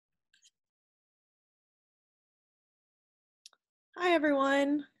Hi,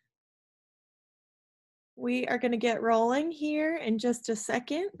 everyone. We are going to get rolling here in just a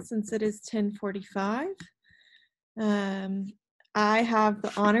second since it is 10:45. Um, I have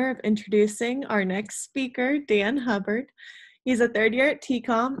the honor of introducing our next speaker, Dan Hubbard. He's a third year at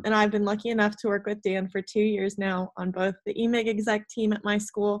TCOM, and I've been lucky enough to work with Dan for 2 years now on both the EMIG exec team at my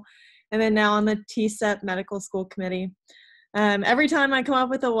school and then now on the TCEP Medical School Committee. Every time I come up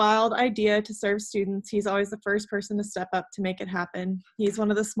with a wild idea to serve students, he's always the first person to step up to make it happen. He's one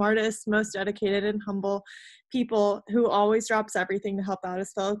of the smartest, most dedicated, and humble people who always drops everything to help out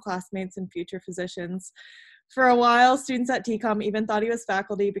his fellow classmates and future physicians. For a while, students at TCOM even thought he was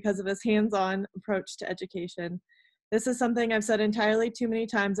faculty because of his hands-on approach to education. This is something I've said entirely too many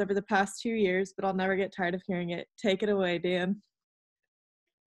times over the past 2 years, but I'll never get tired of hearing it. Take it away, Dan.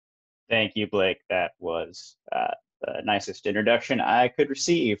 Thank you, Blake. That was the nicest introduction I could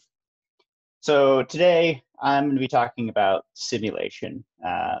receive. So today I'm going to be talking about simulation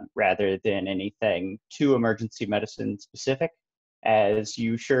rather than anything too emergency medicine specific. As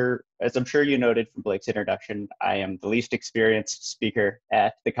I'm sure you noted from Blake's introduction, I am the least experienced speaker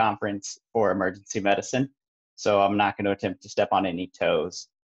at the conference for emergency medicine, so I'm not going to attempt to step on any toes.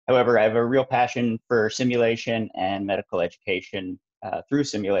 However, I have a real passion for simulation and medical education through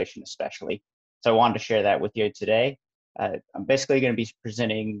simulation especially. So I wanted to share that with you today. I'm basically going to be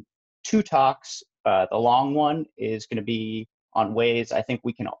presenting two talks. The long one is going to be on ways I think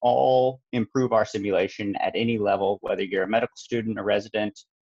we can all improve our simulation at any level, whether you're a medical student, a resident,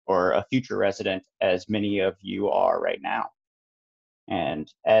 or a future resident, as many of you are right now.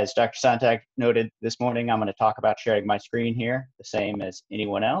 And as Dr. Sontag noted this morning, I'm going to talk about sharing my screen here, the same as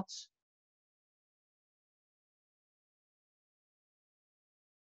anyone else.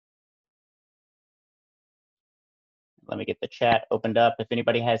 Let me get the chat opened up. If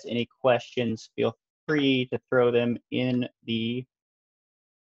anybody has any questions, feel free to throw them in the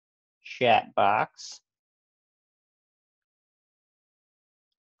chat box.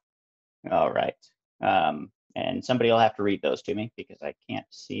 All right. And somebody will have to read those to me because I think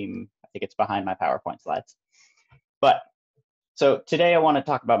it's behind my PowerPoint slides. But so today I want to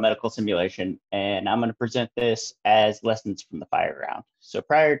talk about medical simulation, and I'm going to present this as lessons from the fire ground. So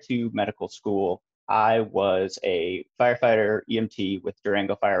prior to medical school, I was a firefighter EMT with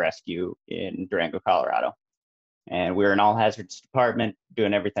Durango Fire Rescue in Durango, Colorado. And we were an all hazards department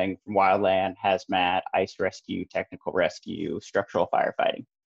doing everything from wildland, hazmat, ice rescue, technical rescue, structural firefighting.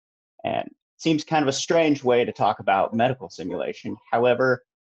 And it seems kind of a strange way to talk about medical simulation. However,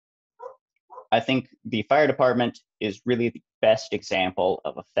 I think the fire department is really the best example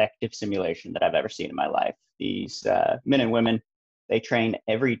of effective simulation that I've ever seen in my life. These men and women, they train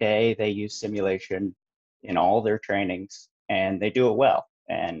every day. They use simulation in all their trainings, and they do it well.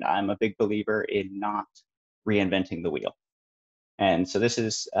 And I'm a big believer in not reinventing the wheel. And so this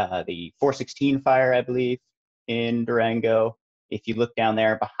is the 416 fire, I believe, in Durango. If you look down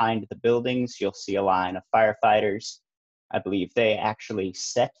there behind the buildings, you'll see a line of firefighters. I believe they actually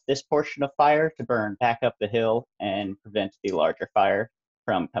set this portion of fire to burn back up the hill and prevent the larger fire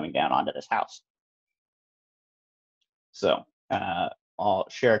from coming down onto this house. So I'll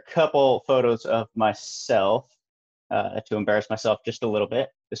share a couple photos of myself to embarrass myself just a little bit.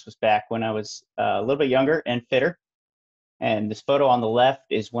 This was back when I was a little bit younger and fitter. And this photo on the left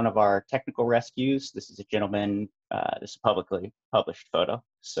is one of our technical rescues. This is a gentleman, this is a publicly published photo,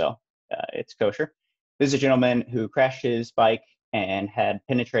 so it's kosher. This is a gentleman who crashed his bike and had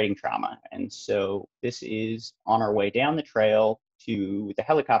penetrating trauma. And so this is on our way down the trail to the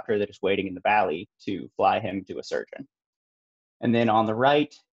helicopter that is waiting in the valley to fly him to a surgeon. And then on the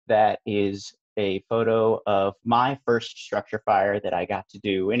right, that is a photo of my first structure fire that I got to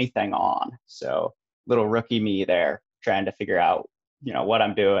do anything on. So little rookie me there, trying to figure out, what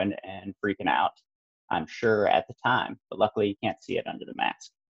I'm doing and freaking out, I'm sure at the time, but luckily you can't see it under the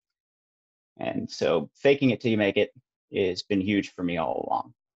mask. And so faking it till you make it has been huge for me all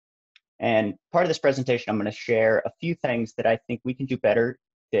along. And part of this presentation, I'm going to share a few things that I think we can do better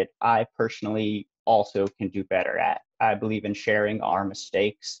that I personally also can do better at. I believe in sharing our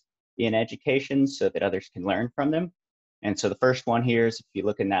mistakes in education so that others can learn from them. And so the first one here is, if you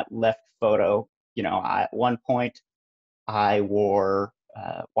look in that left photo, at one point I wore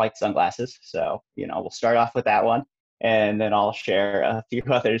white sunglasses. So, we'll start off with that one, and then I'll share a few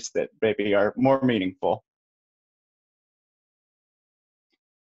others that maybe are more meaningful.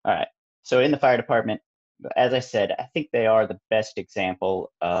 All right. So in the fire department, as I said, I think they are the best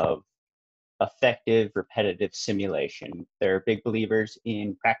example of effective repetitive simulation. They're big believers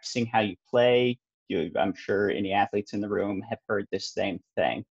in practicing how you play. I'm sure any athletes in the room have heard this same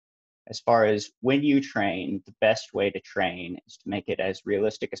thing. As far as when you train, the best way to train is to make it as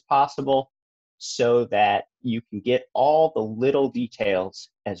realistic as possible so that you can get all the little details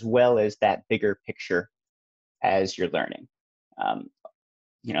as well as that bigger picture as you're learning.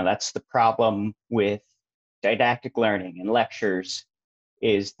 That's the problem with didactic learning and lectures,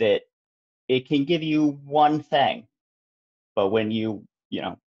 is that it can give you one thing, but when you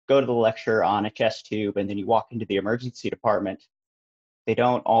go to the lecture on a chest tube and then you walk into the emergency department, they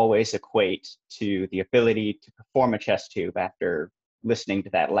don't always equate to the ability to perform a chest tube after listening to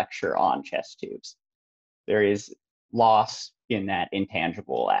that lecture on chest tubes. There is loss in that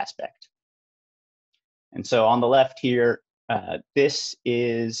intangible aspect. And so on the left here, this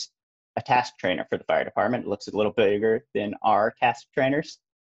is a task trainer for the fire department. It looks a little bigger than our task trainers.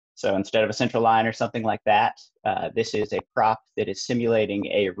 So instead of a central line or something like that, this is a prop that is simulating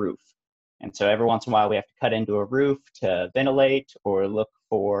a roof. And so every once in a while, we have to cut into a roof to ventilate or look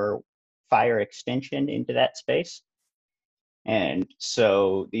for fire extension into that space. And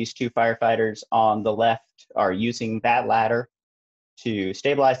so these two firefighters on the left are using that ladder to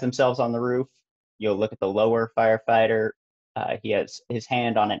stabilize themselves on the roof. You'll look at the lower firefighter. He has his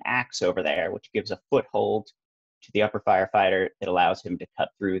hand on an axe over there, which gives a foothold to the upper firefighter that allows him to cut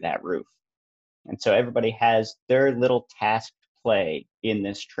through that roof. And so everybody has their little task to play in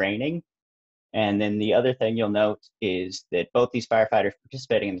this training. And then the other thing you'll note is that both these firefighters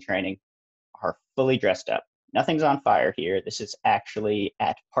participating in the training are fully dressed up. Nothing's on fire here. This is actually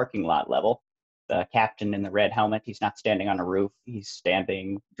at parking lot level. The captain in the red helmet, he's not standing on a roof. He's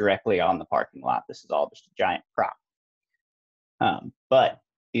standing directly on the parking lot. This is all just a giant prop. But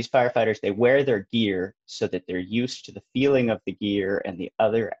these firefighters, they wear their gear so that they're used to the feeling of the gear and the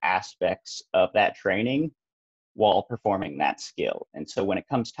other aspects of that training while performing that skill. And so when it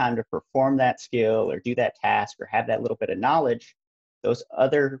comes time to perform that skill or do that task or have that little bit of knowledge, those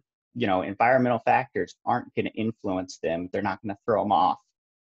other environmental factors aren't going to influence them. They're not going to throw them off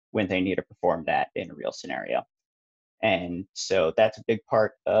when they need to perform that in a real scenario. And so that's a big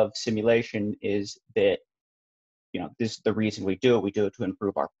part of simulation, is that this is the reason we do it. We do it to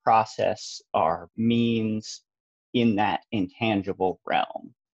improve our process, our means in that intangible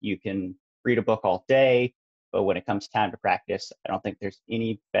realm. You can read a book all day, but when it comes time to practice, I don't think there's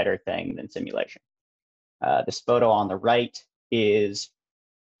any better thing than simulation. This photo on the right is,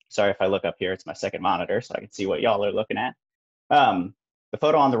 sorry if I look up here, it's my second monitor, so I can see what y'all are looking at. The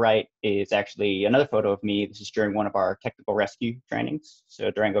photo on the right is actually another photo of me. This is during one of our technical rescue trainings.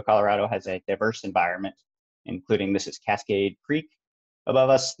 So Durango, Colorado has a diverse environment, including this is Cascade Creek above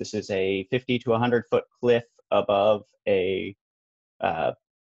us. This is a 50 to 100-foot cliff above a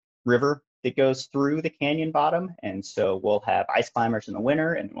river that goes through the canyon bottom. And so we'll have ice climbers in the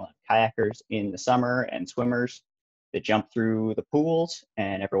winter, and we'll have kayakers in the summer, and swimmers that jump through the pools.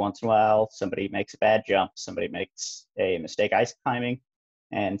 And every once in a while, somebody makes a bad jump, somebody makes a mistake ice climbing,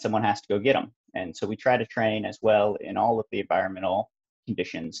 and someone has to go get them. And so we try to train as well in all of the environmental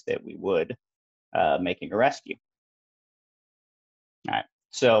conditions that we would making a rescue. All right,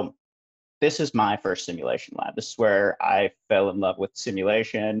 so this is my first simulation lab. This is where I fell in love with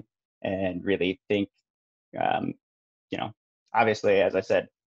simulation and really think, obviously, as I said,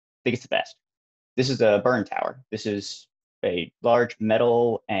 I think it's the best. This is a burn tower. This is a large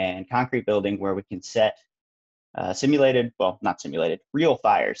metal and concrete building where we can set real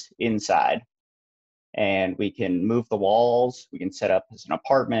fires inside. And we can move the walls. We can set up as an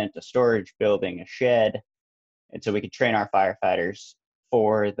apartment, a storage building, a shed. And so we can train our firefighters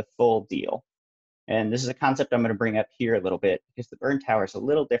for the full deal. And this is a concept I'm going to bring up here a little bit, because the burn tower is a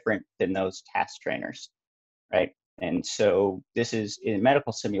little different than those task trainers, right? And so this is, in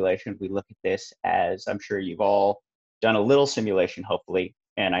medical simulation, we look at this as, I'm sure you've all done a little simulation, hopefully.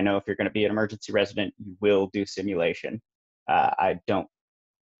 And I know if you're going to be an emergency resident, you will do simulation. I don't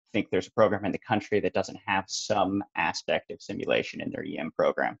think there's a program in the country that doesn't have some aspect of simulation in their EM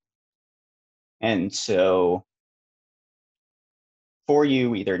program. And so for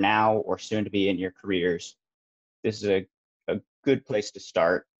you, either now or soon to be in your careers, this is a good place to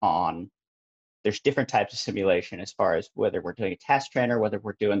start on. There's different types of simulation as far as whether we're doing a task trainer, whether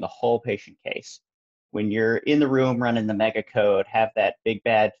we're doing the whole patient case. When you're in the room running the mega code, have that big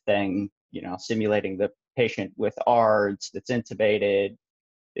bad thing, simulating the patient with ARDS that's intubated,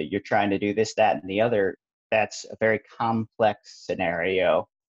 that you're trying to do this, that, and the other, that's a very complex scenario.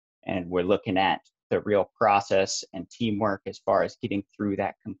 And we're looking at the real process and teamwork as far as getting through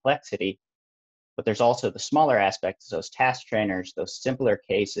that complexity. But there's also the smaller aspects, those task trainers, those simpler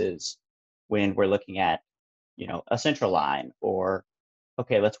cases, when we're looking at, a central line, or,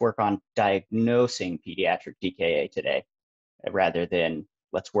 okay, let's work on diagnosing pediatric DKA today, rather than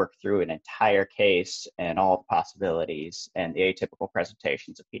let's work through an entire case and all the possibilities and the atypical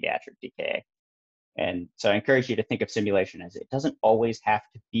presentations of pediatric DKA. And so I encourage you to think of simulation as it doesn't always have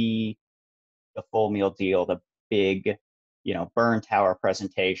to be the full meal deal, the big, burn tower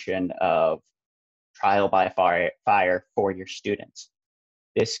presentation of trial by fire for your students.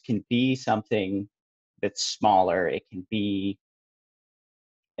 This can be something that's smaller. It can be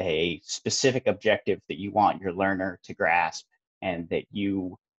a specific objective that you want your learner to grasp and that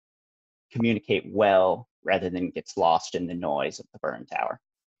you communicate well rather than gets lost in the noise of the burn tower.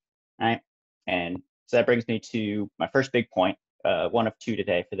 All right. And so that brings me to my first big point, one of two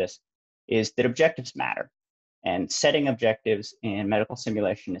today for this, is that objectives matter. And setting objectives in medical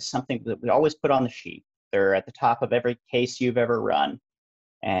simulation is something that we always put on the sheet. They're at the top of every case you've ever run.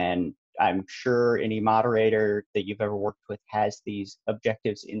 And I'm sure any moderator that you've ever worked with has these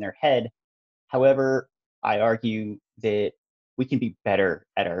objectives in their head. However, I argue that we can be better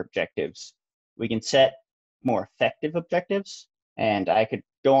at our objectives. We can set more effective objectives, and I could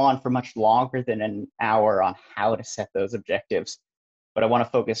go on for much longer than an hour on how to set those objectives, but I want to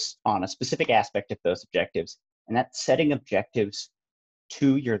focus on a specific aspect of those objectives, and that's setting objectives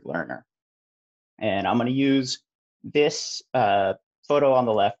to your learner. And I'm going to use this photo on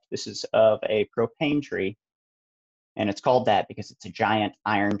the left. This is of a propane tree, and it's called that because it's a giant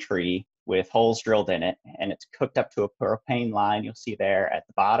iron tree with holes drilled in it, and it's hooked up to a propane line you'll see there at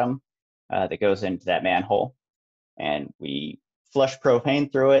the bottom that goes into that manhole. And we flush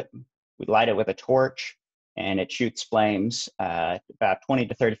propane through it, we light it with a torch, and it shoots flames about 20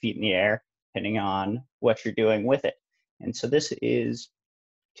 to 30 feet in the air, depending on what you're doing with it. And so this is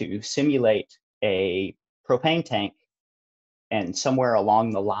to simulate a propane tank, and somewhere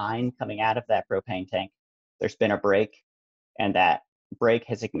along the line coming out of that propane tank, there's been a break, and that break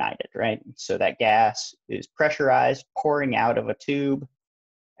has ignited, right? So that gas is pressurized, pouring out of a tube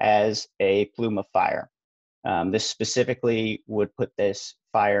as a plume of fire. This specifically would put this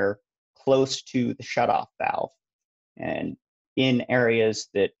fire close to the shutoff valve. And in areas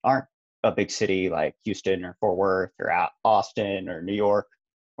that aren't a big city like Houston or Fort Worth or out Austin or New York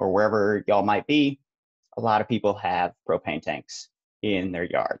or wherever y'all might be, a lot of people have propane tanks in their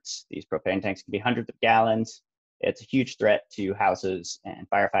yards. These propane tanks can be hundreds of gallons. It's a huge threat to houses and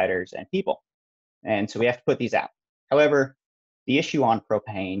firefighters and people. And so we have to put these out. However, the issue on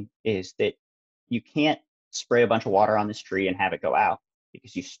propane is that you can't spray a bunch of water on this tree and have it go out,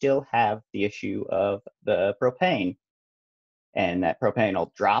 because you still have the issue of the propane, and that propane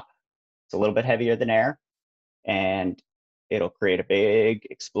will drop. It's a little bit heavier than air, and it'll create a big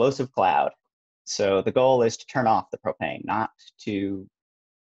explosive cloud. So the goal is to turn off the propane, not to,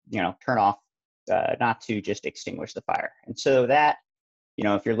 turn off, not to just extinguish the fire. And so that,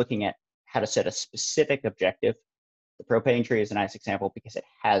 if you're looking at how to set a specific objective, the propane tree is a nice example because it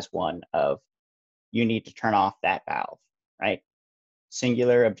has one of, you need to turn off that valve, right?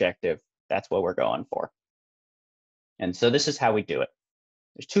 Singular objective, that's what we're going for. And so this is how we do it.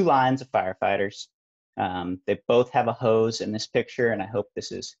 There's two lines of firefighters. They both have a hose in this picture, and I hope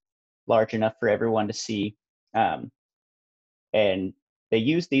this is large enough for everyone to see. And they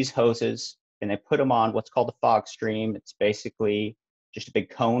use these hoses and they put them on what's called a fog stream. It's basically just a big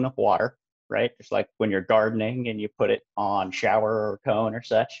cone of water, right? Just like when you're gardening and you put it on shower or cone or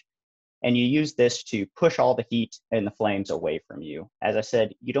such. And you use this to push all the heat and the flames away from you. As I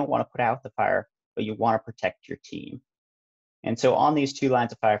said, you don't want to put out the fire, but you want to protect your team. And so on these two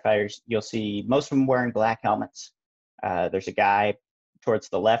lines of firefighters, you'll see most of them wearing black helmets. There's a guy towards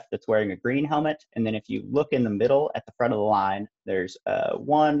the left that's wearing a green helmet. And then if you look in the middle at the front of the line, there's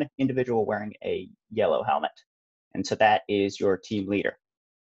one individual wearing a yellow helmet. And so that is your team leader.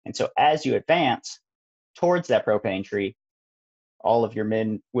 And so as you advance towards that propane tree, all of your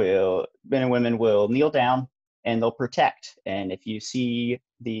men and women will kneel down and they'll protect. And if you see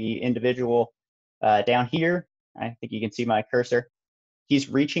the individual down here, I think you can see my cursor, he's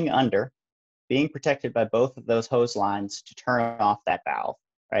reaching under, being protected by both of those hose lines to turn off that valve,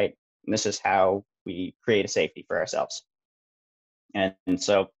 right? And this is how we create a safety for ourselves. And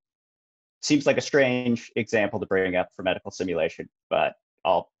so it seems like a strange example to bring up for medical simulation, but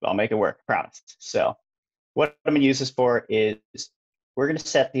I'll make it work, I promise. So what I'm going to use this for is we're going to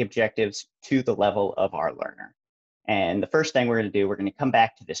set the objectives to the level of our learner. And the first thing we're going to do, we're going to come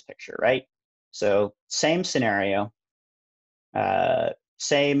back to this picture, right? So same scenario,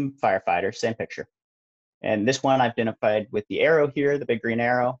 same firefighter, same picture. And this one I've identified with the arrow here, the big green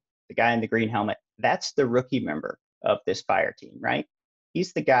arrow, the guy in the green helmet. That's the rookie member of this fire team, right?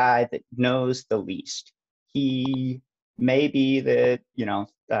 He's the guy that knows the least. He may be the,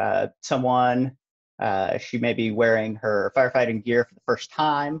 someone She may be wearing her firefighting gear for the first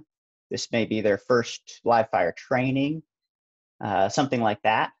time. This may be their first live fire training, something like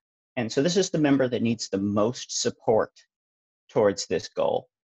that. And so this is the member that needs the most support towards this goal.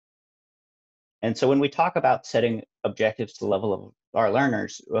 And so when we talk about setting objectives to the level of our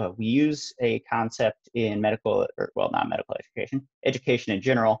learners, we use a concept in medical, or well, not medical education, education in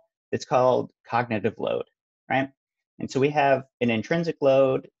general, it's called cognitive load, right? And so we have an intrinsic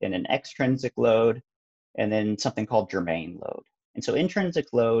load and an extrinsic load, and then something called germane load. And so intrinsic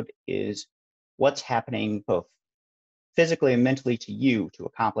load is what's happening both physically and mentally to you to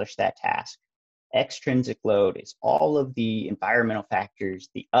accomplish that task. Extrinsic load is all of the environmental factors,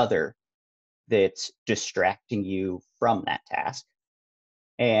 the other, that's distracting you from that task.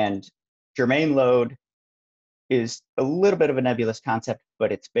 And germane load is a little bit of a nebulous concept,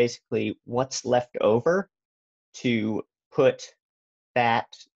 but it's basically what's left over to put that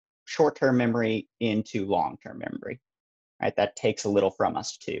short-term memory into long-term memory, right? That takes a little from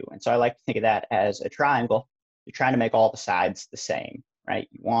us too. And so I like to think of that as a triangle. You're trying to make all the sides the same, right?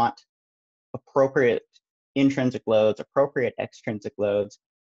 You want appropriate intrinsic loads, appropriate extrinsic loads,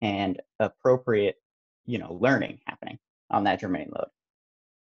 and appropriate, learning happening on that germane load.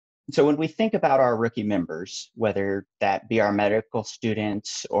 So when we think about our rookie members, whether that be our medical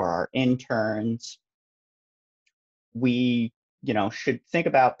students or our interns, we, should think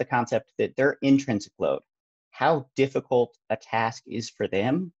about the concept that their intrinsic load, how difficult a task is for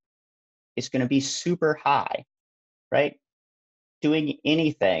them, is going to be super high, right? Doing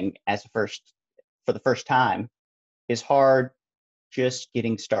anything for the first time is hard. Just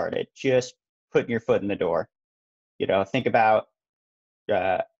getting started, just putting your foot in the door. Think about,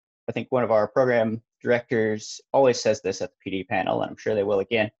 I think one of our program directors always says this at the PD panel, and I'm sure they will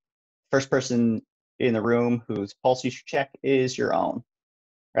again. First person in the room whose pulse you should check is your own,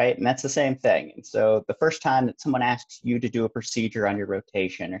 right? And that's the same thing. And so the first time that someone asks you to do a procedure on your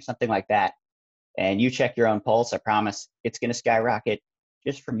rotation or something like that, and you check your own pulse, I promise it's going to skyrocket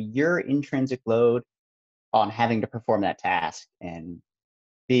just from your intrinsic load on having to perform that task and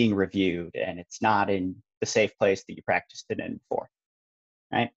being reviewed, and it's not in the safe place that you practiced it in before,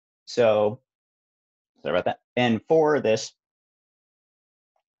 right? So sorry about that. And for this,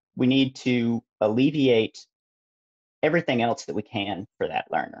 we need to alleviate everything else that we can for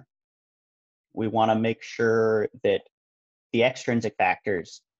that learner. We want to make sure that the extrinsic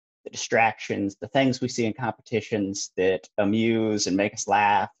factors, the distractions, the things we see in competitions that amuse and make us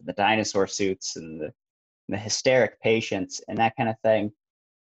laugh, the dinosaur suits and the hysteric patients and that kind of thing,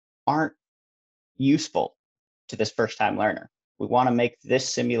 aren't useful to this first-time learner. We want to make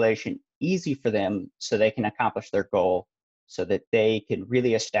this simulation easy for them so they can accomplish their goal, so that they can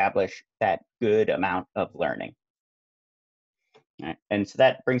really establish that good amount of learning. Right. And so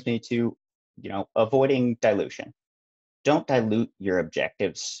that brings me to, avoiding dilution. Don't dilute your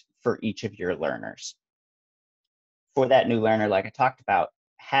objectives for each of your learners. For that new learner, like I talked about,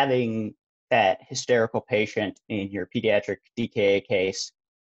 having that hysterical patient in your pediatric DKA case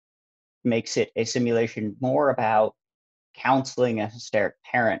makes it a simulation more about counseling a hysteric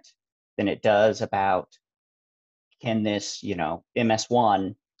parent than it does about, can this,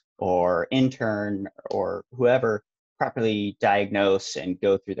 MS1 or intern or whoever properly diagnose and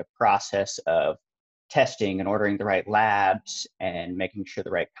go through the process of testing and ordering the right labs and making sure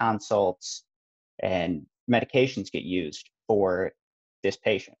the right consults and medications get used for this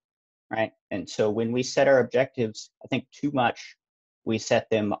patient, right? And so when we set our objectives, I think too much we set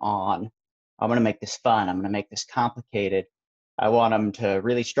them on, I'm going to make this fun, I'm going to make this complicated, I want them to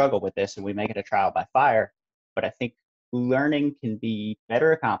really struggle with this, and we make it a trial by fire. But I think learning can be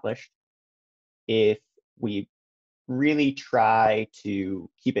better accomplished if we really try to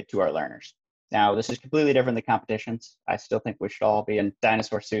keep it to our learners. Now, this is completely different than competitions. I still think we should all be in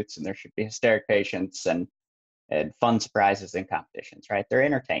dinosaur suits, and there should be hysteric patients and fun surprises in competitions, right? They're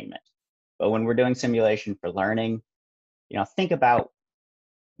entertainment. But when we're doing simulation for learning, think about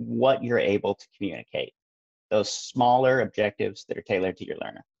what you're able to communicate, those smaller objectives that are tailored to your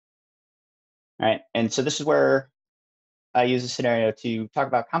learner. All right, and so this is where I use a scenario to talk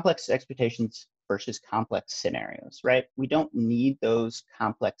about complex expectations versus complex scenarios, right? We don't need those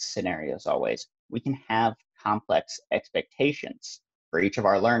complex scenarios always. We can have complex expectations for each of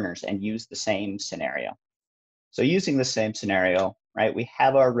our learners and use the same scenario. So using the same scenario, right, we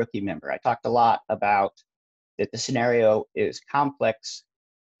have our rookie member. I talked a lot about that the scenario is complex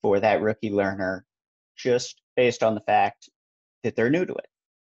for that rookie learner just based on the fact that they're new to it.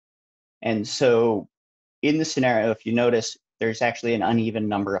 And so in the scenario, if you notice, there's actually an uneven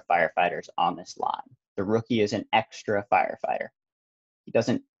number of firefighters on this line. The rookie is an extra firefighter.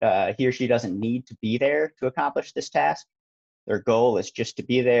 he or she doesn't need to be there to accomplish this task. Their goal is just to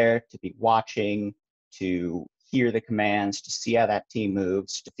be there, to be watching, to hear the commands, to see how that team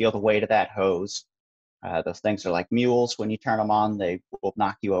moves, to feel the weight of that hose. Those things are like mules. When you turn them on, they will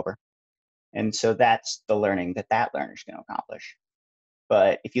knock you over. And so that's the learning that that learner is going to accomplish.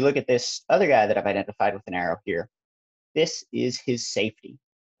 But if you look at this other guy that I've identified with an arrow here, this is his safety,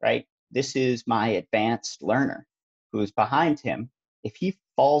 right? This is my advanced learner who's behind him. If he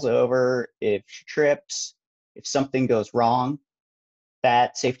falls over, if she trips, if something goes wrong,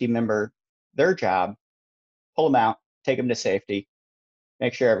 that safety member, their job, pull them out, take them to safety,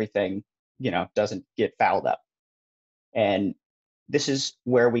 make sure everything, doesn't get fouled up. And this is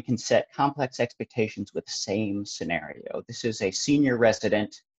where we can set complex expectations with the same scenario. This is a senior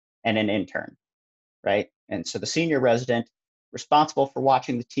resident and an intern, right? And so the senior resident, responsible for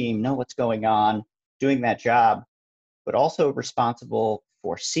watching the team, know what's going on, doing that job, but also responsible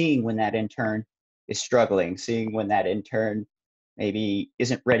for seeing when that intern is struggling, seeing when that intern maybe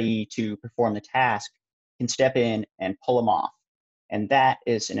isn't ready to perform the task, can step in and pull them off. And that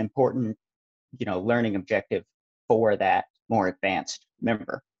is an important, learning objective for that more advanced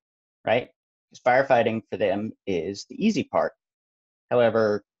member, right? Because firefighting for them is the easy part.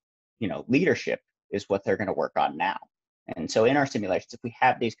 However, leadership is what they're going to work on now. And so in our simulations, if we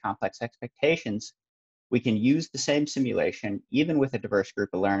have these complex expectations, we can use the same simulation, even with a diverse group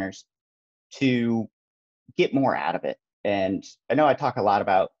of learners, to get more out of it. And I know I talk a lot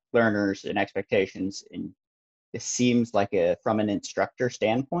about learners and expectations, and this seems like from an instructor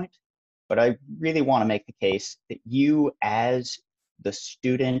standpoint, but I really want to make the case that you as the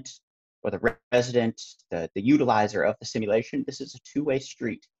student or the resident, the utilizer of the simulation, this is a two-way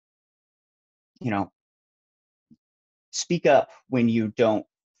street. Speak up when you don't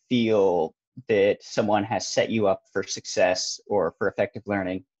feel that someone has set you up for success or for effective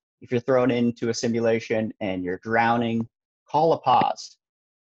learning. If you're thrown into a simulation and you're drowning, call a pause.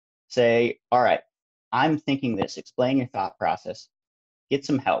 Say, all right, I'm thinking this, explain your thought process, get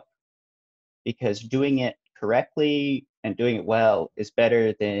some help, because doing it correctly and doing it well is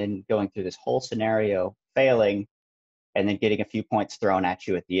better than going through this whole scenario, failing, and then getting a few points thrown at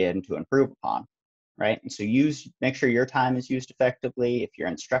you at the end to improve upon, right? And so make sure your time is used effectively. If you're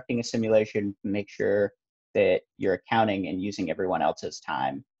instructing a simulation, make sure that you're accounting and using everyone else's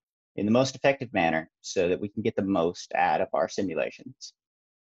time in the most effective manner so that we can get the most out of our simulations.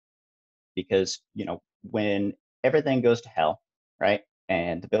 Because, when everything goes to hell, right,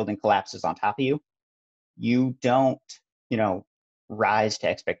 and the building collapses on top of you, you don't, rise to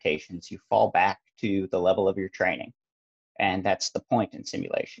expectations. You fall back to the level of your training. And that's the point in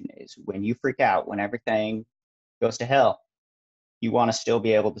simulation, is when you freak out, when everything goes to hell, you want to still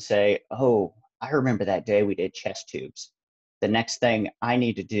be able to say, oh, I remember that day we did chest tubes. The next thing I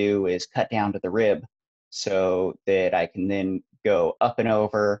need to do is cut down to the rib so that I can then go up and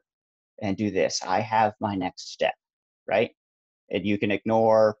over and do this. I have my next step, right? And you can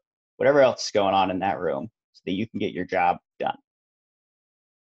ignore whatever else is going on in that room so that you can get your job done.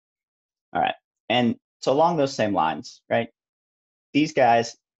 All right. And so along those same lines, right? These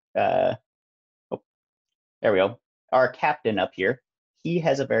guys, there we go. Our captain up here, he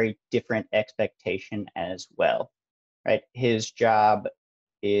has a very different expectation as well, right? His job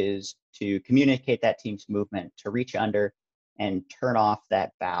is to communicate that team's movement, to reach under and turn off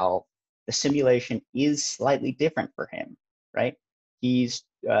that valve. The simulation is slightly different for him, right? He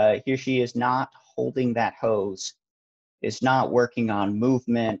or she is not holding that hose, is not working on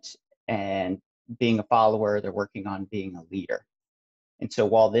movement and being a follower. They're working on being a leader. And so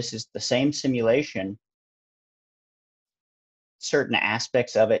while this is the same simulation, certain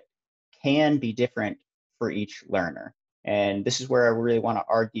aspects of it can be different for each learner. And this is where I really want to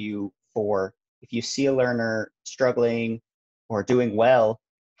argue for, if you see a learner struggling or doing well,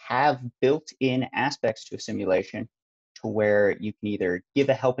 have built-in aspects to a simulation to where you can either give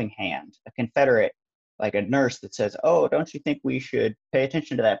a helping hand, a confederate, like a nurse that says, oh, don't you think we should pay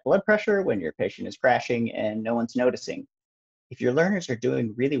attention to that blood pressure when your patient is crashing and no one's noticing? If your learners are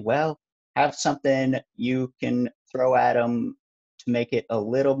doing really well, have something you can throw at them to make it a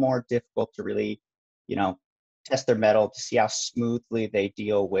little more difficult to really, test their mettle to see how smoothly they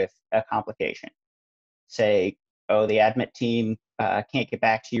deal with a complication. Say, oh, the admit team can't get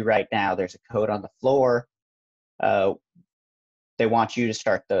back to you right now. There's a code on the floor. They want you to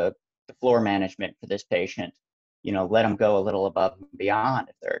start the floor management for this patient. Let them go a little above and beyond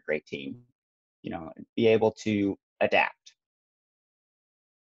if they're a great team. Be able to adapt.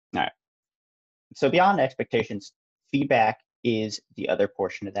 All right. So beyond expectations, feedback is the other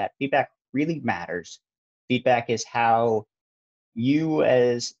portion of that. Feedback really matters. Feedback is how you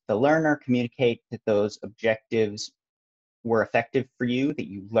as the learner communicate that those objectives were effective for you, that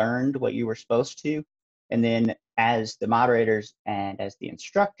you learned what you were supposed to. And then as the moderators and as the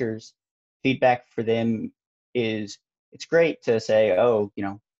instructors, feedback for them is, it's great to say, oh,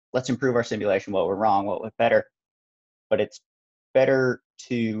 let's improve our simulation, what went wrong, what went better. But it's better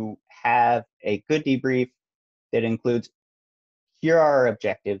to have a good debrief that includes, here are our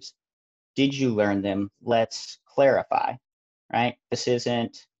objectives. Did you learn them? Let's clarify, right? This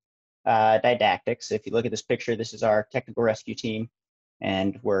isn't didactics. If you look at this picture, this is our technical rescue team,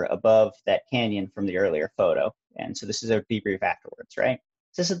 and we're above that canyon from the earlier photo. And so this is our debrief afterwards, right?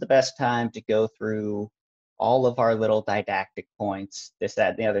 This isn't the best time to go through all of our little didactic points, this,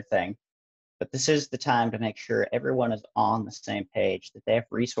 that, and the other thing. But this is the time to make sure everyone is on the same page, that they have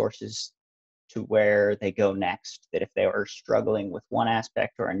resources to where they go next, that if they are struggling with one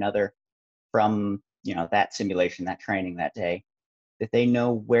aspect or another from that simulation, that training that day, that they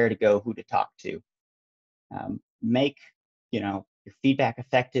know where to go, who to talk to. Make your feedback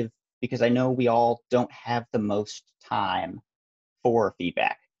effective, because I know we all don't have the most time for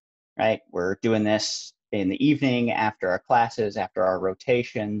feedback, right? We're doing this in the evening after our classes, after our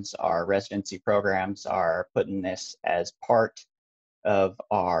rotations, our residency programs are putting this as part of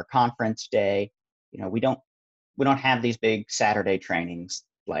our conference day. We don't have these big Saturday trainings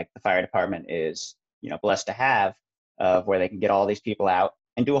like the fire department is blessed to have, of where they can get all these people out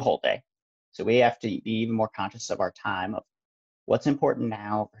and do a whole day. So we have to be even more conscious of our time, of what's important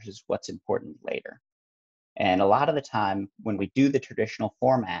now versus what's important later. And a lot of the time when we do the traditional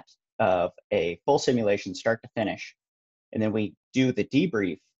format of a full simulation start to finish, and then we do the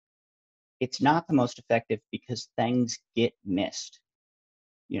debrief, it's not the most effective because things get missed.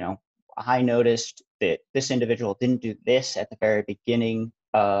 I noticed that this individual didn't do this at the very beginning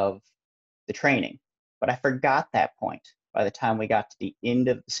of the training, but I forgot that point by the time we got to the end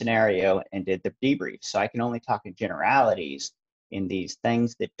of the scenario and did the debrief. So I can only talk in generalities in these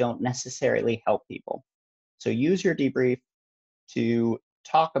things that don't necessarily help people. So use your debrief to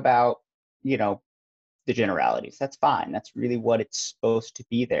talk about, the generalities. That's fine. That's really what it's supposed to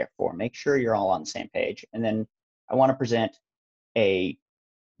be there for. Make sure you're all on the same page. And then I want to present a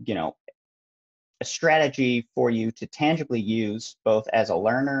strategy for you to tangibly use, both as a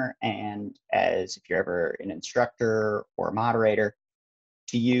learner and as if you're ever an instructor or a moderator,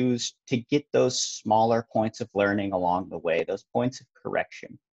 to use to get those smaller points of learning along the way, those points of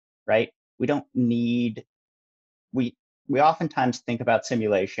correction, right? We don't need, we oftentimes think about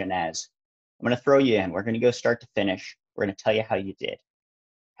simulation as, I'm going to throw you in, we're going to go start to finish, we're going to tell you how you did.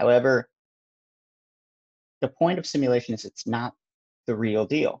 However, the point of simulation is it's not the real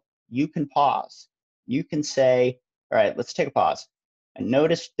deal. You can pause. You can say, all right, let's take a pause. I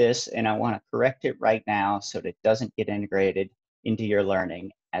noticed this and I want to correct it right now so that it doesn't get integrated into your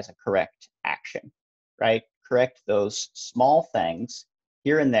learning as a correct action, right? Correct those small things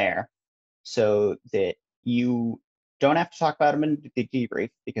here and there so that you don't have to talk about them in the debrief,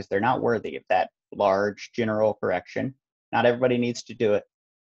 because they're not worthy of that large general correction. Not everybody needs to do it,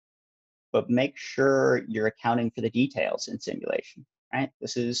 but make sure you're accounting for the details in simulation, right?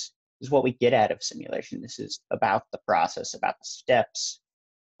 This is what we get out of simulation. This is about the process, about the steps,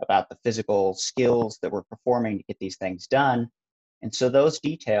 about the physical skills that we're performing to get these things done. And so those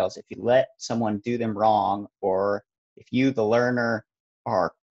details, if you let someone do them wrong, or if you, the learner,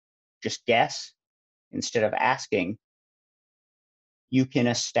 are just guess instead of asking, you can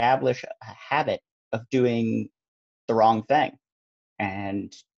establish a habit of doing the wrong thing.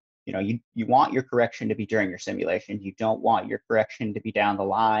 And you want your correction to be during your simulation. You don't want your correction to be down the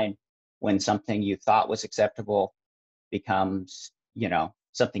line when something you thought was acceptable becomes,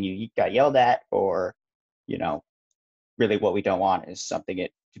 something you got yelled at, or, really what we don't want is something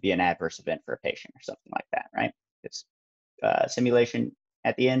to be an adverse event for a patient or something like that, right? It's simulation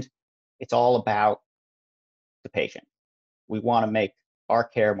at the end, it's all about the patient. We want to make our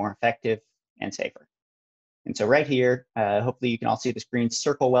care more effective and safer. And so right here, hopefully you can all see the screen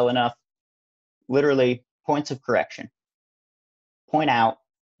circle well enough. Literally, points of correction. Point out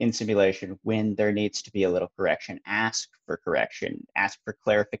in simulation when there needs to be a little correction. Ask for correction. Ask for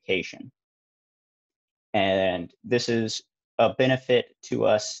clarification. And this is a benefit to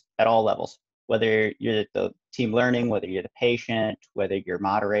us at all levels, whether you're the team learning, whether you're the patient, whether you're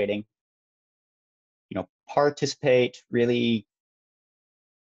moderating. Participate, really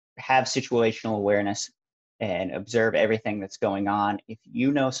have situational awareness and observe everything that's going on. If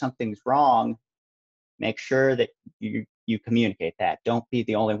you know something's wrong, make sure that you communicate that. Don't be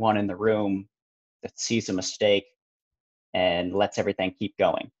the only one in the room that sees a mistake and lets everything keep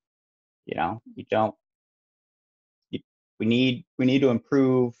going. we need to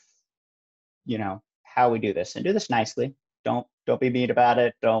improve, how we do this, and do this nicely. Don't be mean about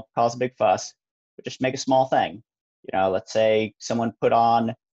it. Don't cause a big fuss, but just make a small thing. Let's say someone put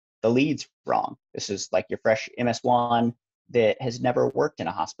on the leads wrong. This is like your fresh MS1 that has never worked in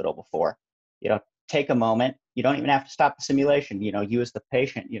a hospital before. Take a moment. You don't even have to stop the simulation. You as the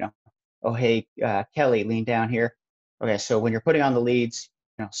patient, oh, hey, Kelly, lean down here. Okay, so when you're putting on the leads,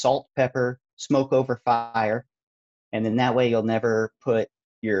 salt, pepper, smoke over fire, and then that way you'll never put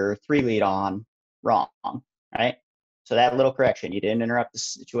your 3 lead on wrong, right? So that little correction, you didn't interrupt the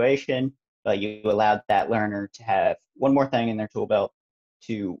situation, but you allowed that learner to have one more thing in their tool belt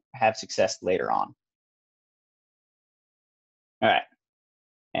to have success later on. All right.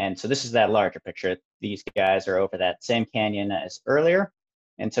 And so this is that larger picture. These guys are over that same canyon as earlier.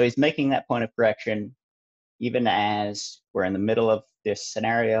 And so he's making that point of correction even as we're in the middle of this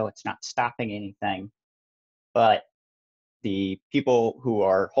scenario. It's not stopping anything, but the people who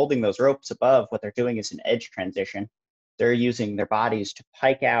are holding those ropes above, what they're doing is an edge transition. They're using their bodies to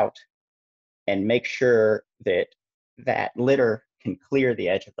pike out and make sure that that litter can clear the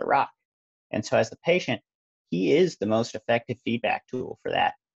edge of the rock. And so as the patient, he is the most effective feedback tool for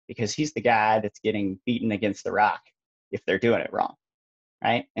that, because he's the guy that's getting beaten against the rock if they're doing it wrong,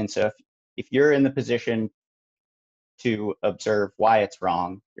 right? And so if you're in the position to observe why it's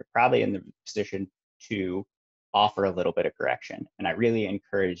wrong, you're probably in the position to offer a little bit of correction. And I really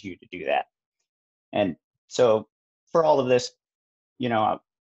encourage you to do that. And so for all of this, a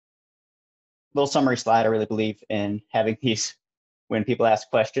little summary slide. I really believe in having these when people ask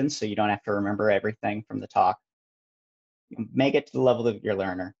questions, so you don't have to remember everything from the talk. Make it to the level of your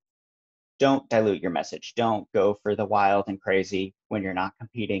learner. Don't dilute your message. Don't go for the wild and crazy when you're not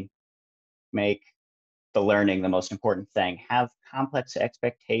competing. Make the learning the most important thing. Have complex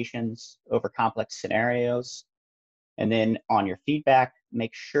expectations over complex scenarios. And then on your feedback,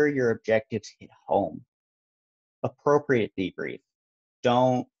 make sure your objectives hit home. Appropriate debrief.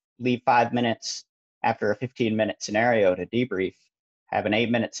 Don't leave 5 minutes after a 15-minute scenario to debrief. Have an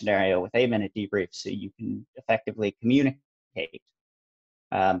 8-minute scenario with 8-minute debrief so you can effectively communicate.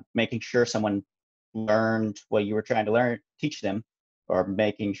 Making sure someone learned what you were trying to teach them, or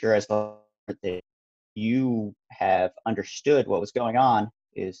making sure as well that you have understood what was going on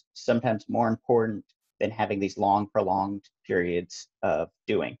is sometimes more important than having these long, prolonged periods of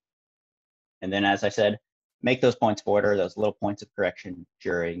doing. And then, as I said, make those points of order, those little points of correction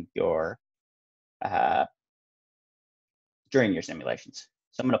during your simulations.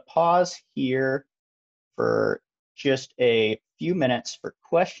 So I'm going to pause here for just a few minutes for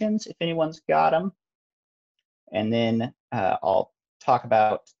questions, if anyone's got them. And then I'll talk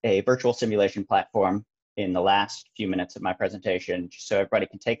about a virtual simulation platform in the last few minutes of my presentation, just so everybody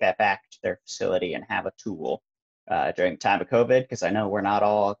can take that back to their facility and have a tool during the time of COVID, because I know we're not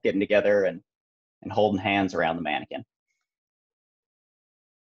all getting together and holding hands around the mannequin.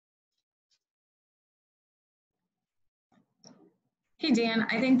 Hey, Dan,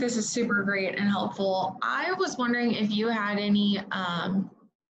 I think this is super great and helpful. I was wondering if you had any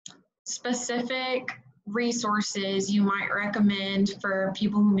specific resources you might recommend for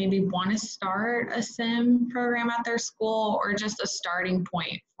people who maybe want to start a sim program at their school, or just a starting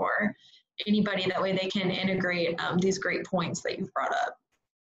point for anybody. That way they can integrate these great points that you've brought up.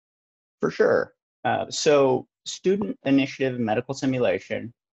 For sure. So Student Initiative Medical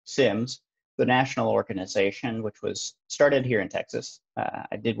Simulation, SIMS, the national organization, which was started here in Texas.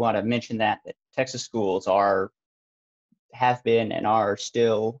 I did want to mention that Texas schools have been and are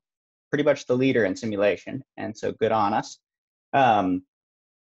still pretty much the leader in simulation, and so good on us.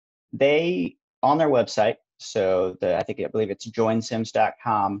 They, on their website, so I believe it's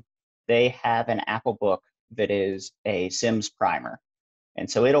joinsims.com, they have an Apple book that is a Sims primer. And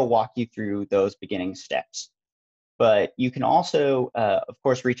so it'll walk you through those beginning steps. But you can also, of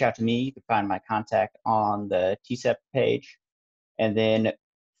course, reach out to me. You can find my contact on the TCEP page. And then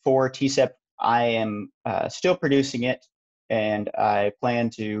for TCEP, I am still producing it, and I plan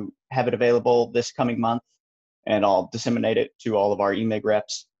to have it available this coming month, and I'll disseminate it to all of our EMIG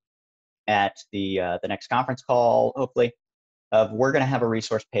reps at the next conference call, hopefully. We're going to have a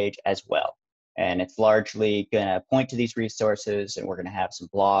resource page as well. And it's largely going to point to these resources, and we're going to have some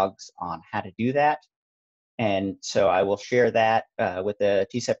blogs on how to do that. And so I will share that with the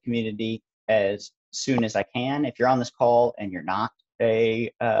TCEP community as soon as I can. If you're on this call and you're not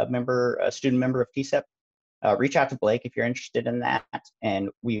a student member of TCEP, reach out to Blake if you're interested in that, and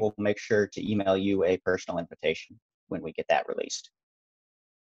we will make sure to email you a personal invitation when we get that released.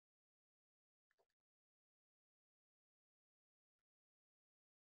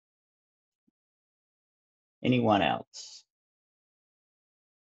 Anyone else?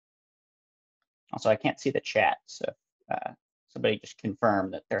 Also, I can't see the chat, so somebody just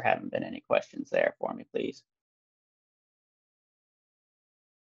confirm that there haven't been any questions there for me, please.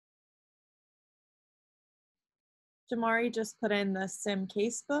 Jamari just put in the sim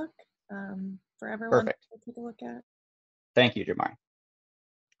casebook for everyone Perfect. to take a look at. Thank you, Jamari.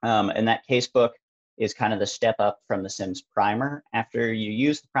 And that casebook is kind of the step up from the Sims primer. After you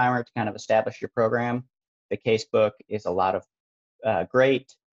use the primer to kind of establish your program, the casebook is a lot of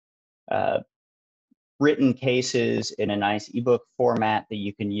great written cases in a nice ebook format that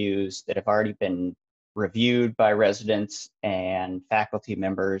you can use that have already been reviewed by residents and faculty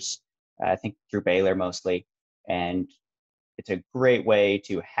members, I think through Baylor mostly. And it's a great way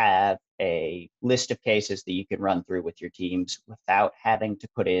to have a list of cases that you can run through with your teams without having to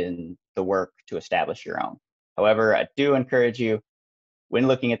put in the work to establish your own. However, I do encourage you, when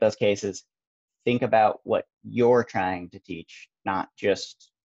looking at those cases, think about what you're trying to teach, not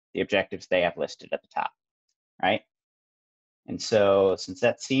just the objectives they have listed at the top, right? And so since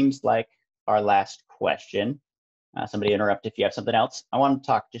that seems like our last question, somebody interrupt if you have something else. I want to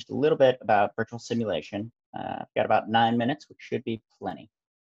talk just a little bit about virtual simulation. I've got about 9 minutes, which should be plenty.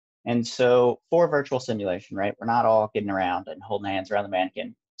 And so for virtual simulation, right, we're not all getting around and holding hands around the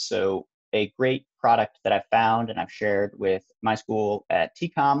mannequin. So a great product that I've found and I've shared with my school at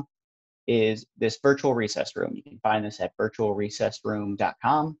TCOM is this virtual recess room. You can find this at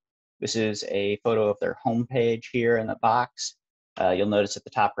virtualrecessroom.com. This is a photo of their homepage here in the box. You'll notice at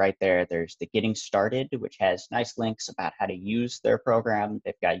the top right there, there's the Getting Started, which has nice links about how to use their program.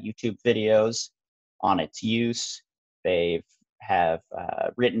 They've got YouTube videos on its use. They have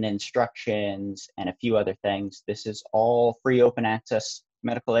written instructions and a few other things. This is all free open access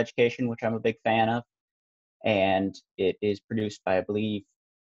medical education, which I'm a big fan of. And it is produced by, I believe,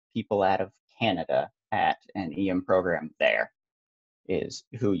 people out of Canada at an EM program there is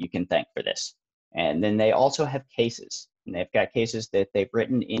who you can thank for this. And then they also have cases, and they've got cases that they've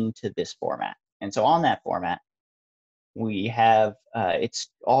written into this format. And so on that format, we have, it's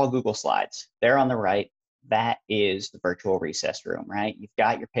all Google Slides. There on the right, that is the virtual recess room, right? You've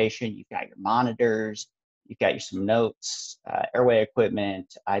got your patient, you've got your monitors, you've got some notes, airway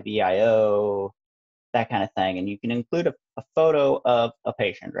equipment, IVIO, that kind of thing. And you can include a photo of a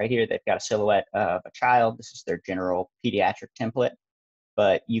patient right here. They've got a silhouette of a child. This is their general pediatric template,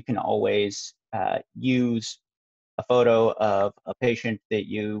 but you can always use a photo of a patient that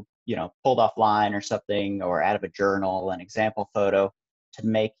you pulled offline or something, or out of a journal, an example photo, to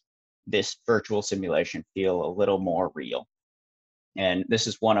make this virtual simulation feel a little more real. And this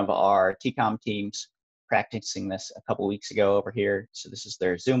is one of our TCOM teams practicing this a couple weeks ago over here. So this is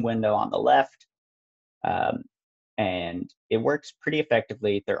their Zoom window on the left. And it works pretty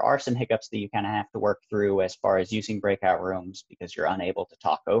effectively. There are some hiccups that you kind of have to work through as far as using breakout rooms, because you're unable to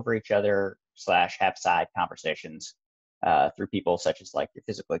talk over each other / have side conversations through people such as like your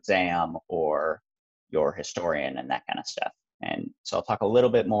physical exam or your historian and that kind of stuff. And so I'll talk a little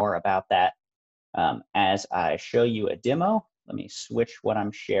bit more about that as I show you a demo. Let me switch what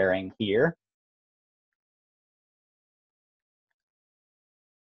I'm sharing here.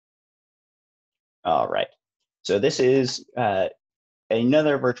 All right. So this is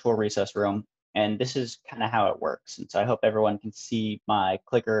another virtual recess room, and this is kind of how it works. And so I hope everyone can see my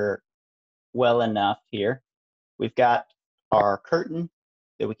clicker well enough here. We've got our curtain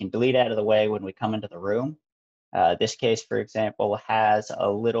that we can delete out of the way when we come into the room. This case, for example, has a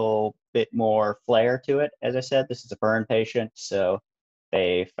little bit more flair to it. As I said, this is a burn patient, so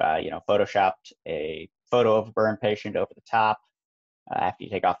they've photoshopped a photo of a burn patient over the top. After you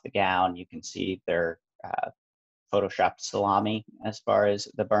take off the gown, you can see their photoshopped salami as far as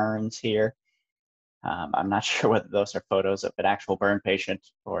the burns here. I'm not sure whether those are photos of an actual burn patient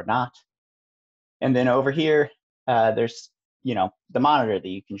or not. And then over here, there's the monitor that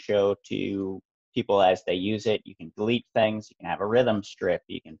you can show to people as they use it. You can delete things. You can have a rhythm strip.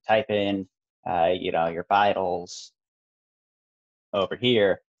 You can type in your vitals over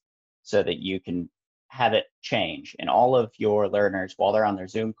here so that you can have it change. And all of your learners, while they're on their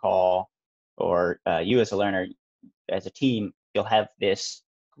Zoom call, or you as a learner, as a team, you'll have this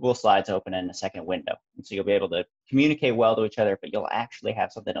Google Slides open in a second window. And so you'll be able to communicate well to each other, but you'll actually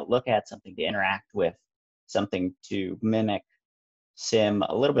have something to look at, something to interact with, something to mimic sim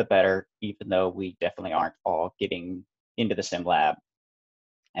a little bit better, even though we definitely aren't all getting into the sim lab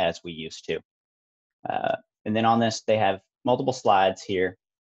as we used to. And then on this, they have multiple slides here.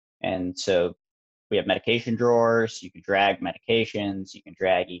 And so we have medication drawers. You can drag medications. You can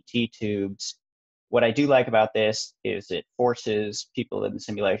drag ET tubes. What I do like about this is it forces people in the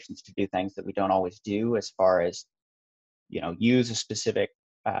simulations to do things that we don't always do, as far as use a specific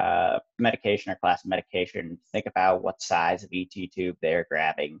medication or class of medication, think about what size of ET tube they're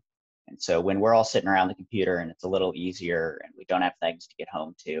grabbing. And so when we're all sitting around the computer and it's a little easier and we don't have things to get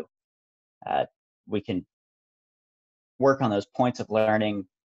home to, we can work on those points of learning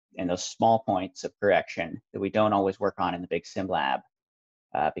and those small points of correction that we don't always work on in the big sim lab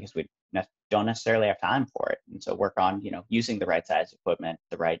because we don't necessarily have time for it. And so work on, using the right size equipment,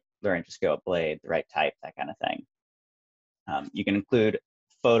 the right laryngoscope blade, the right type, that kind of thing. You can include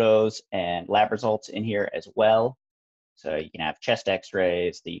photos and lab results in here as well. So you can have chest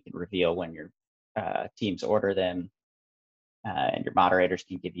x-rays that you can reveal when your teams order them. And your moderators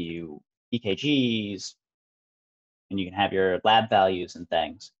can give you EKGs, and you can have your lab values and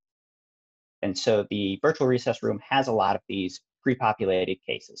things. And so the virtual recess room has a lot of these pre-populated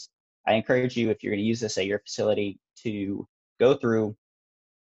cases. I encourage you, if you're going to use this at your facility, to go through,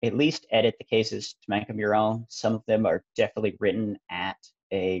 at least edit the cases to make them your own. Some of them are definitely written at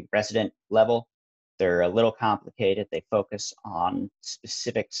a resident level. They're a little complicated. They focus on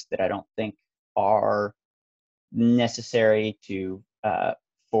specifics that I don't think are necessary to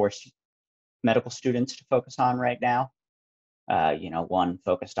force medical students to focus on right now. One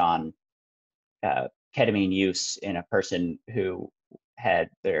focused on ketamine use in a person who had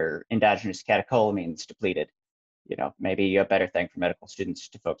their endogenous catecholamines depleted. Maybe a better thing for medical students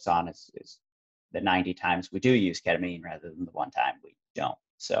to focus on is the 90 times we do use ketamine rather than the one time we don't.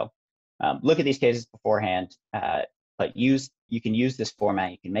 So look at these cases beforehand, but you can use this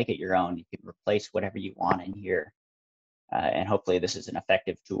format. You can make it your own. You can replace whatever you want in here. And hopefully this is an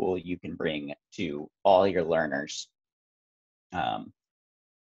effective tool you can bring to all your learners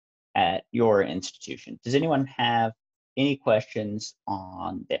at your institution. Does anyone have any questions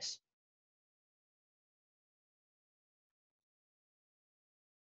on this?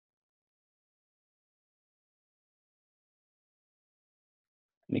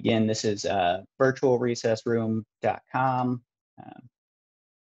 And again, this is virtualrecessroom.com.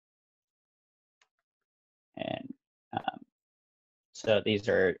 So these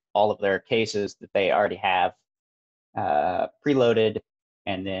are all of their cases that they already have preloaded.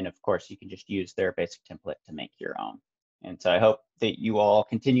 And then, of course, you can just use their basic template to make your own. And so I hope that you all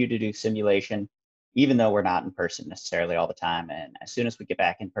continue to do simulation, even though we're not in person necessarily all the time. And as soon as we get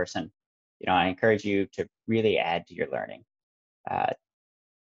back in person, I encourage you to really add to your learning.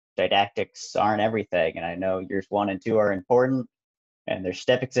 Didactics aren't everything. And I know years 1 and 2 are important, and there's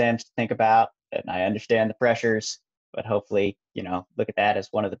step exams to think about. And I understand the pressures, but hopefully, look at that as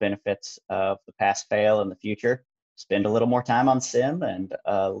one of the benefits of the pass fail in the future. Spend a little more time on sim and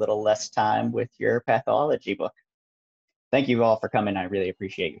a little less time with your pathology book. Thank you all for coming. I really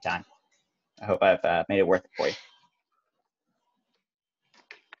appreciate your time. I hope I've made it worth it for you.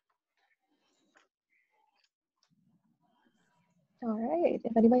 All right,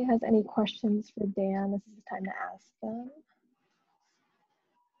 if anybody has any questions for Dan, this is the time to ask them.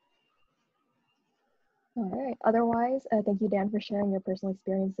 All right, otherwise, thank you, Dan, for sharing your personal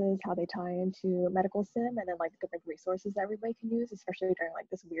experiences, how they tie into medical sim, and then like different resources that everybody can use, especially during like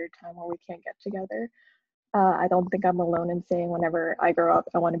this weird time where we can't get together. I don't think I'm alone in saying whenever I grow up,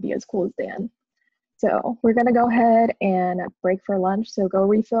 I want to be as cool as Dan. So we're gonna go ahead and break for lunch. So go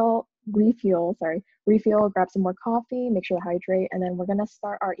refill, grab some more coffee, make sure to hydrate, and then we're gonna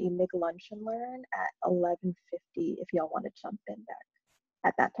start our EMIG lunch and learn at 11:50 if y'all want to jump in back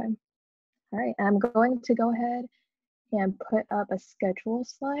at that time. All right, I'm going to go ahead and put up a schedule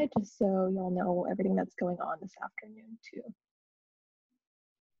slide just so y'all know everything that's going on this afternoon too.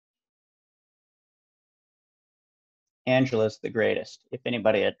 Angela's the greatest. If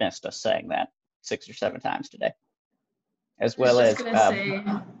anybody had missed us saying that 6 or 7 times today, as well as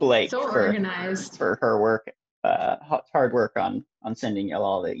Blake so organized for her work, hard work on sending y'all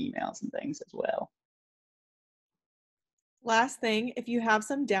all the emails and things as well. Last thing, if you have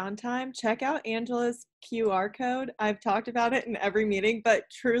some downtime, check out Angela's QR code. I've talked about it in every meeting, but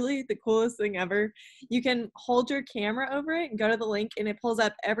truly the coolest thing ever. You can hold your camera over it and go to the link, and it pulls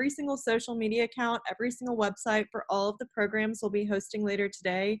up every single social media account, every single website for all of the programs we'll be hosting later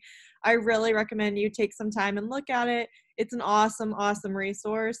today. I really recommend you take some time and look at it. It's an awesome, awesome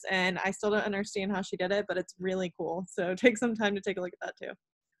resource, and I still don't understand how she did it, but it's really cool. So take some time to take a look at that too.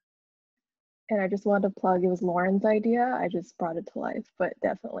 And I just wanted to plug, it was Lauren's idea. I just brought it to life, but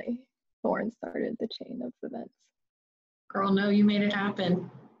definitely Lauren started the chain of events. Girl, no, you made it happen.